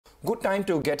good time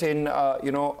to get in,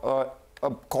 a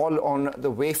call on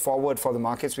the way forward for the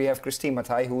markets. We have Christy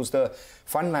Mathai, who's the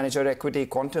fund manager, equity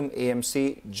quantum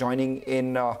AMC, joining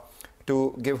in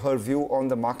to give her view on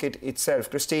the market itself.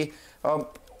 Christy,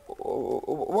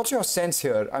 what's your sense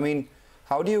here? I mean,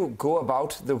 how do you go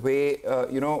about the way,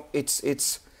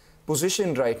 it's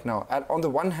positioned right now? And on the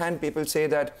one hand, people say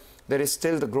that there is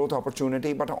still the growth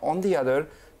opportunity, but on the other,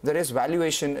 there is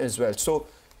valuation as well. So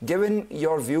given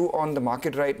your view on the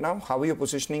market right now, how are you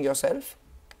positioning yourself?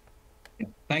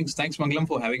 Thanks, Mangalam,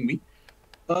 for having me.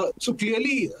 So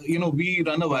clearly, we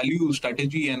run a value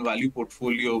strategy and value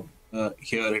portfolio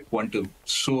here at Quantum.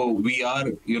 So we are,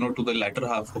 to the latter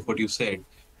half of what you said,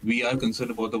 we are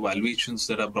concerned about the valuations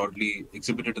that are broadly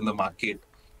exhibited in the market.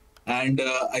 And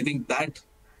I think that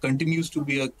continues to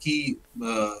be a key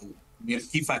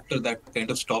factor that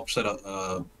kind of stops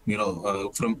from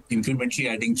incrementally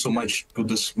adding so much to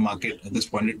this market at this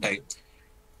point in time.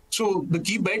 So the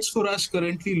key bets for us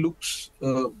currently looks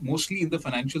mostly in the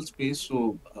financial space.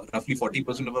 So roughly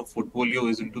 40% of our portfolio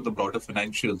is into the broader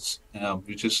financials,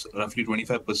 which is roughly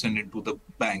 25% into the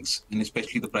banks, and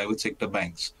especially the private sector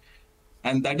banks.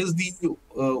 And that is the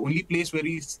only place where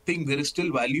we think there is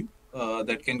still value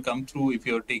that can come through if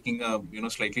you're taking a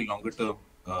slightly longer term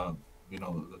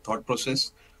thought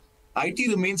process. IT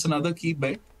remains another key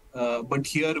bet. But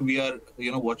here we are,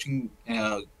 watching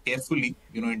carefully,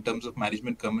 in terms of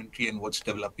management commentary and what's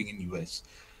developing in US.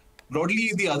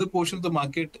 Broadly, the other portion of the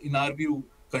market, in our view,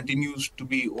 continues to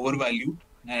be overvalued,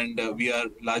 and we are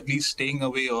largely staying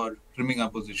away or trimming our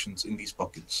positions in these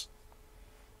pockets.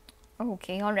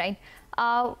 Okay, all right.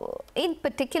 In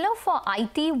particular for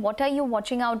IT, what are you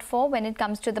watching out for when it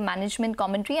comes to the management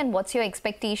commentary, and what's your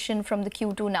expectation from the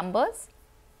Q2 numbers?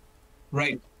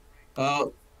 Right.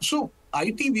 So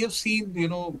IT, we have seen,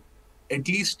 at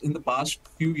least in the past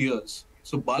few years,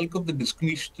 so bulk of the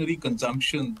discretionary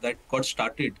consumption that got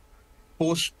started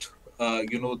post,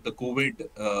 the COVID,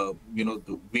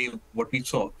 the wave, what we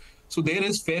saw. So there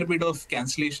is fair bit of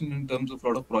cancellation in terms of a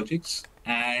lot of projects.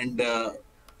 And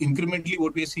incrementally,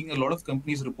 what we are seeing, a lot of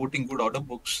companies reporting good order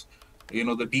books,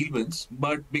 the deal wins.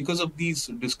 But because of these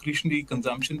discretionary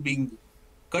consumption being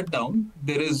cut down,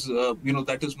 there is,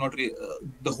 that is not,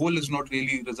 the whole is not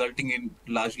really resulting in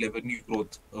large revenue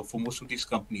growth for most of these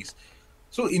companies.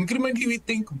 So incrementally, we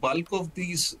think bulk of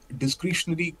these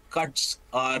discretionary cuts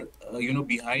are,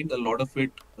 behind. A lot of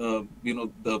it,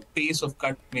 the pace of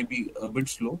cut may be a bit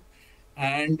slow.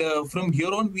 And from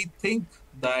here on, we think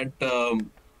that,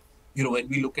 when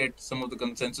we look at some of the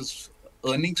consensus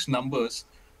earnings numbers,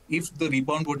 if the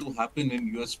rebound were to happen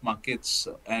in US markets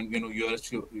and,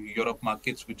 Europe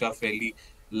markets, which are fairly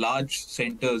large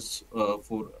centers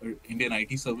for Indian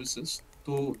IT services,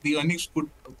 so the earnings could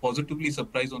positively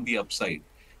surprise on the upside.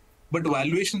 But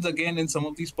valuations, again, in some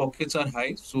of these pockets are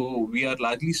high. So we are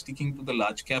largely sticking to the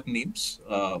large cap names,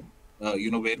 where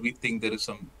we think there is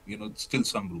some, still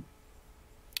some room.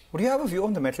 Would you have a view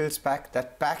on the metals pack?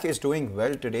 That pack is doing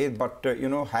well today, but,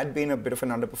 had been a bit of an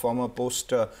underperformer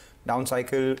post down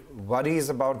cycle, worries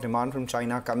about demand from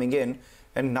China coming in.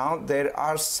 And now there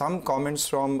are some comments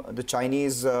from the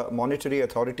Chinese monetary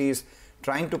authorities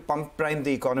trying to pump prime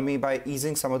the economy by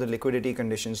easing some of the liquidity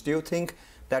conditions. Do you think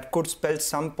that could spell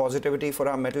some positivity for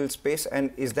our metal space,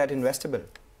 and is that investable?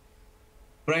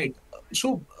 Right.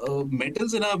 So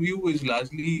metals, in our view, is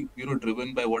largely,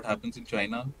 driven by what happens in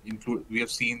China. We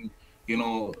have seen,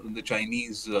 the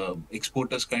Chinese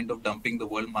exporters kind of dumping the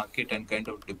world market and kind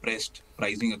of depressed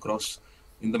pricing across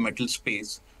in the metal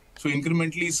space. So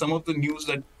incrementally, some of the news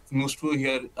that most we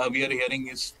are hearing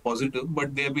is positive,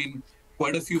 but there have been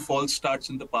quite a few false starts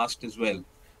in the past as well.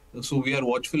 So we are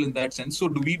watchful in that sense. So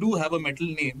we do have a metal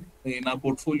name in our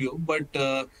portfolio,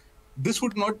 but this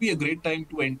would not be a great time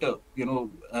to enter.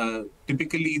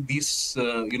 Typically these,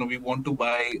 we want to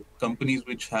buy companies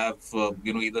which have,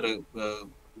 either a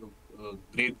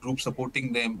great group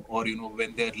supporting them, or,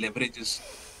 when their leverage is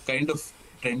kind of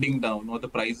trending down, or the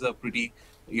prices are pretty,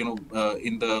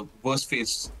 in the worst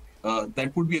phase.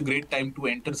 That would be a great time to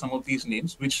enter some of these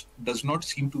names, which does not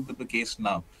seem to be the case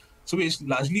now. So we're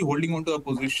largely holding on to our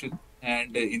position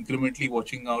and incrementally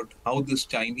watching out how this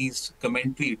Chinese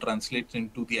commentary translates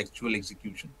into the actual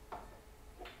execution.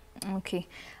 Okay.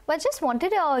 Well, I just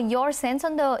wanted your sense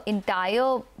on the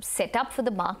entire setup for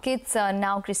the markets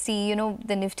now, Christy.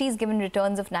 The Nifty has given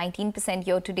returns of 19%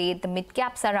 year to date. The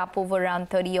mid-caps are up over around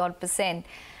 30-odd%.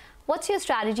 What's your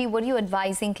strategy? What are you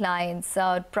advising clients?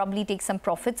 Probably take some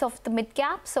profits off the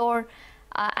mid-caps, or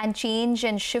and change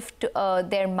and shift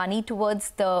their money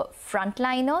towards the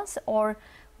frontliners, or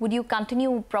would you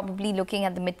continue probably looking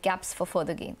at the mid-caps for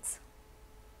further gains?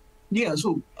 Yeah,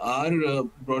 so our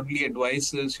broadly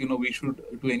advice is, we should,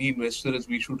 to any investor, is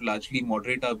we should largely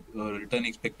moderate our return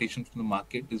expectations from the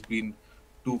market. It's been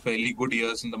 2 fairly good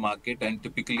years in the market, and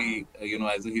typically,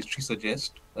 as the history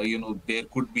suggests, there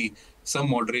could be some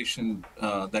moderation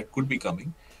that could be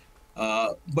coming.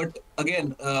 But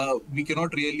again, we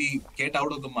cannot really get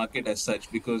out of the market as such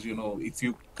because, if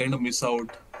you kind of miss out,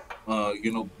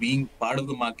 being part of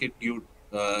the market, you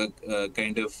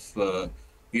kind of,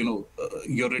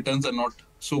 your returns are not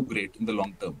so great in the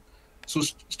long term. So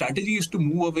strategy is to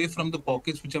move away from the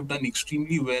pockets which have done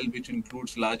extremely well, which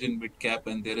includes large and mid cap,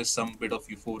 and there is some bit of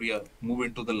euphoria, move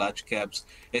into the large caps.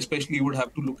 Especially, you would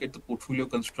have to look at the portfolio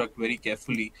construct very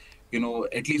carefully.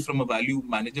 At least from a value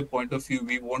manager point of view,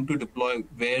 we want to deploy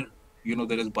where,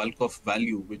 there is bulk of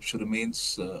value, which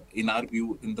remains, in our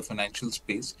view, in the financial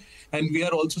space. And we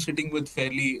are also sitting with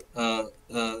fairly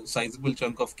sizable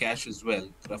chunk of cash as well,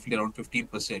 roughly around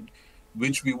 15%,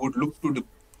 which we would look to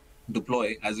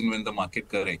deploy as and when the market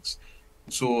corrects.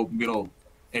 So,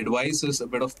 advice is a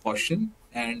bit of caution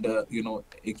and,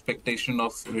 expectation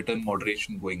of return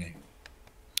moderation going ahead.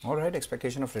 All right,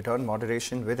 expectation of return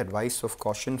moderation with advice of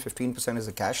caution. 15% is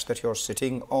the cash that you're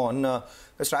sitting on.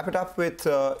 Let's wrap it up with,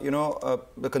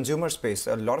 the consumer space.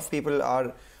 A lot of people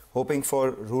are hoping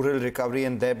for rural recovery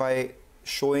and thereby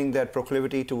showing their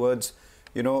proclivity towards,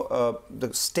 the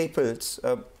staples.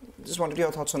 Just wanted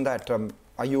your thoughts on that.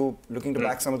 Are you looking to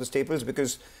back some of the staples?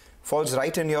 Because falls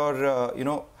right in your,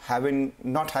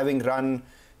 not having run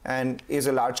and is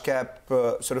a large cap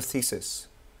sort of thesis.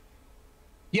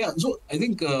 Yeah, so I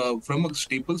think from a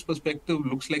staples perspective,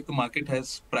 looks like the market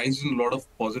has priced in a lot of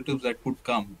positives that could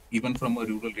come, even from a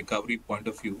rural recovery point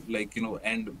of view.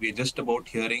 And we're just about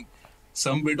hearing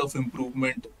some bit of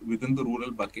improvement within the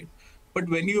rural bucket. But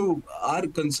our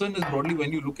concern is broadly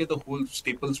when you look at the whole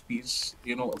staples piece,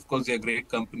 of course, they are great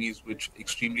companies which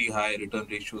extremely high return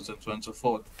ratios and so on and so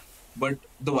forth. But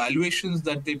the valuations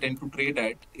that they tend to trade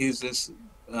at is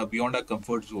beyond our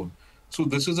comfort zone. So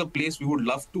this is a place we would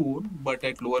love to own, but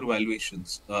at lower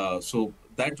valuations. So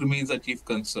that remains our chief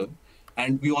concern.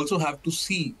 And we also have to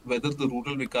see whether the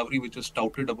rural recovery, which is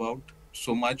touted about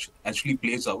so much, actually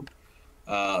plays out.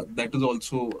 That is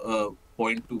also a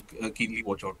point to keenly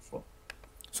watch out for.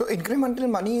 So incremental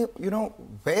money,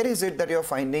 where is it that you're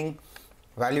finding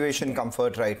valuation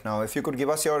comfort right now? If you could give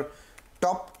us your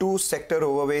top 2 sector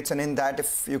overweights, and in that,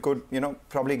 if you could,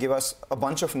 probably give us a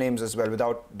bunch of names as well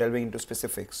without delving into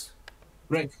specifics.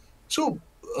 Right. So,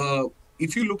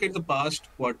 if you look at the past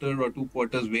quarter or 2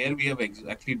 quarters, where we have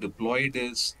exactly deployed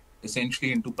is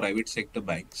essentially into private sector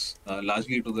banks,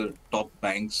 largely to the top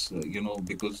banks,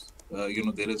 because,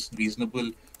 there is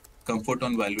reasonable comfort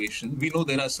on valuation. We know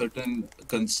there are certain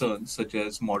concerns such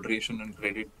as moderation and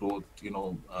credit growth, the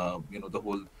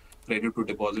whole credit to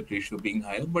deposit ratio being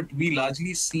higher, but we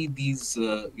largely see these,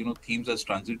 themes as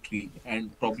transitory.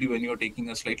 And probably when you're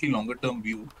taking a slightly longer term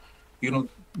view,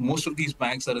 most of these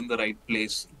banks are in the right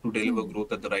place to deliver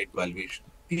growth at the right valuation.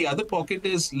 The other pocket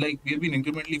is we have been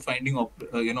incrementally finding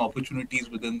opportunities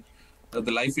within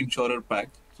the life insurer pack.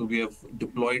 So we have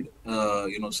deployed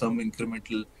some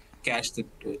incremental cash that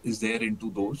is there into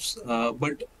those.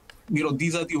 But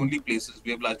these are the only places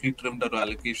we have largely trimmed our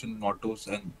allocation in autos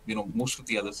and most of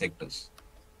the other sectors.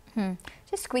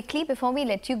 Just quickly before we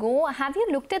let you go, have you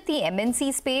looked at the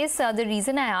MNC space? The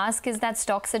reason I ask is that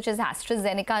stocks such as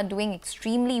AstraZeneca are doing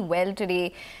extremely well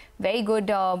today. Very good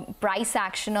price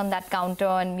action on that counter,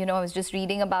 and I was just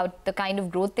reading about the kind of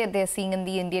growth that they're seeing in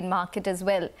the Indian market as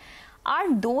well.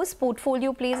 Are those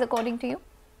portfolio plays according to you?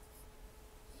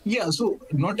 Yeah, so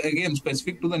not again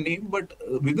specific to the name, but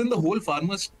within the whole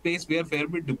pharma space, we are fair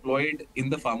bit deployed in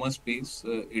the pharma space.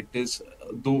 It is,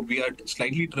 though we are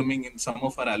slightly trimming in some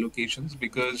of our allocations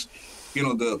because,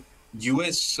 the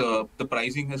US, the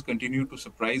pricing has continued to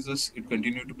surprise us. It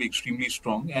continued to be extremely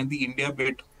strong, and the India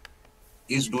bit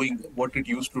is doing what it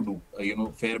used to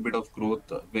do, fair bit of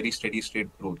growth, very steady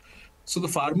state growth. So the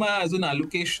pharma as an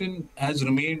allocation has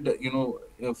remained,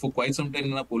 for quite some time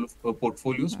in our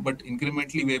portfolios, but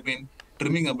incrementally we've been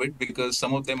trimming a bit because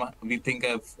some of them we think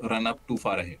have run up too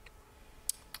far ahead.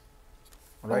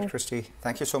 All right, Christy,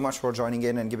 thank you so much for joining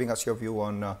in and giving us your view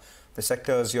on the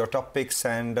sectors, your top picks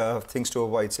and things to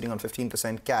avoid, sitting on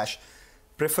 15% cash,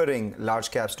 preferring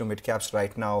large caps to mid caps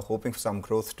right now, hoping for some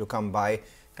growth to come by,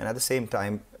 and at the same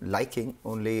time liking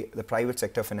only the private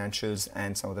sector financials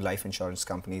and some of the life insurance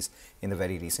companies in the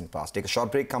very recent past. Take a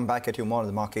short break, come back, get you more on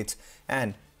the markets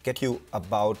and get you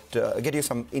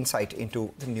some insight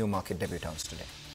into the new market debutants today.